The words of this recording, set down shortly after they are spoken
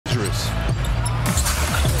dangerous.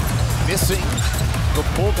 Missing the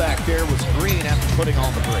pullback there was Green after putting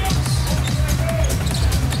on the brakes.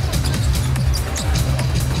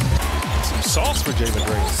 Some sauce for Jalen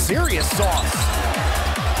Green. Serious sauce.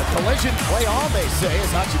 A collision play on, they say,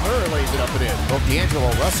 as Hachimura lays it up and in. Both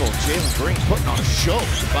D'Angelo Russell and Jalen Green putting on a show,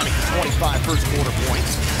 finding the 25 first quarter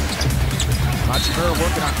points. Hachimura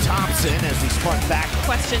working on Thompson as he spun back.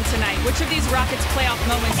 Question tonight, which of these Rockets playoff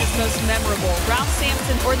moments is most memorable? Ralph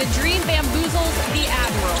Sampson or the Dream bamboozles the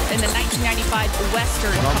Admiral in the 1995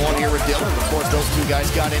 Western? One-on-one here with Dillon. Of course, those two guys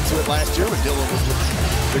got into it last year when Dillon was with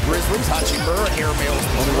the Grizzlies. Hachimura airmails.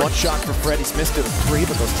 Only one shot for Freddie Smith to 3,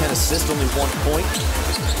 but those 10 assists, only 1 point.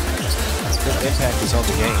 Good impact is on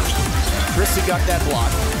the game. Christie got that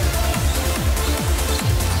block.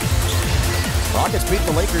 Rockets beat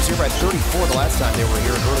the Lakers here by 34 the last time they were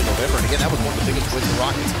here in early November. And again, that was one of the biggest wins the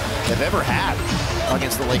Rockets have ever had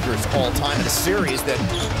against the Lakers all time in a series that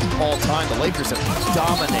all time the Lakers have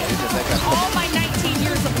dominated. As that got all my 19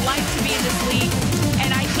 years of life to be in this league,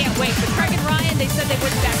 and I can't wait. But Craig and Ryan, they said they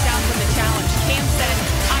wouldn't back down from the challenge. Cam said,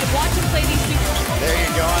 I want to play these people. There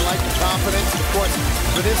you go. I like the confidence. Of course,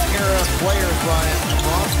 for this era of players, Ryan,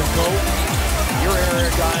 Bronx, the GOAT, your era,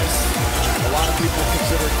 guys, a lot of people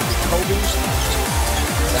consider it to be Kobe.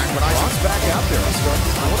 Zach when Isaac's back out there. Let's go.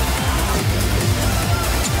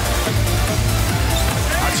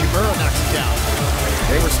 Hachimura knocks it down.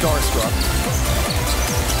 They were starstruck.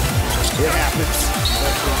 It happens.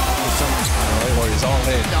 He's all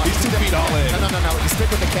in. No, he's 2 feet all in. No. You stick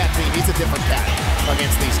with the cat theme. He's a different cat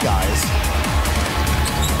against these guys.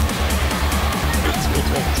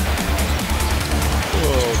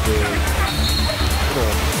 Oh, dude.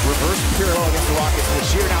 Reverse parallel against the Rockets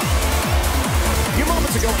this year. Now, a few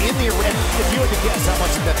moments ago in the arena, if you had to guess how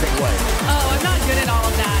much did that thing weigh? Oh, I'm not good at all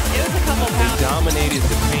of that. It was a couple pounds. They dominated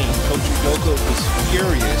the paint. Coach Udoka was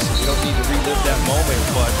furious. You don't need to relive that moment,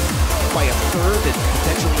 but by a third and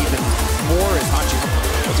potentially even more as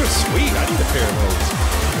Hachimura. Those are sweet. I need a pair of those.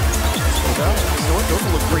 Those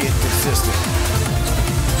will look pretty inconsistent.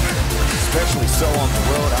 Especially so on the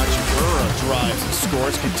road. Hachimura drives and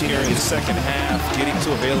scores, continuing in the second half, getting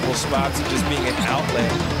to available spots and just being an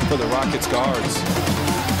outlet for the Rockets guards.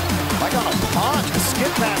 Like on a pond, the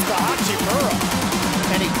skip pass to Hachimura,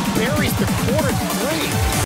 and he buries the corner 3.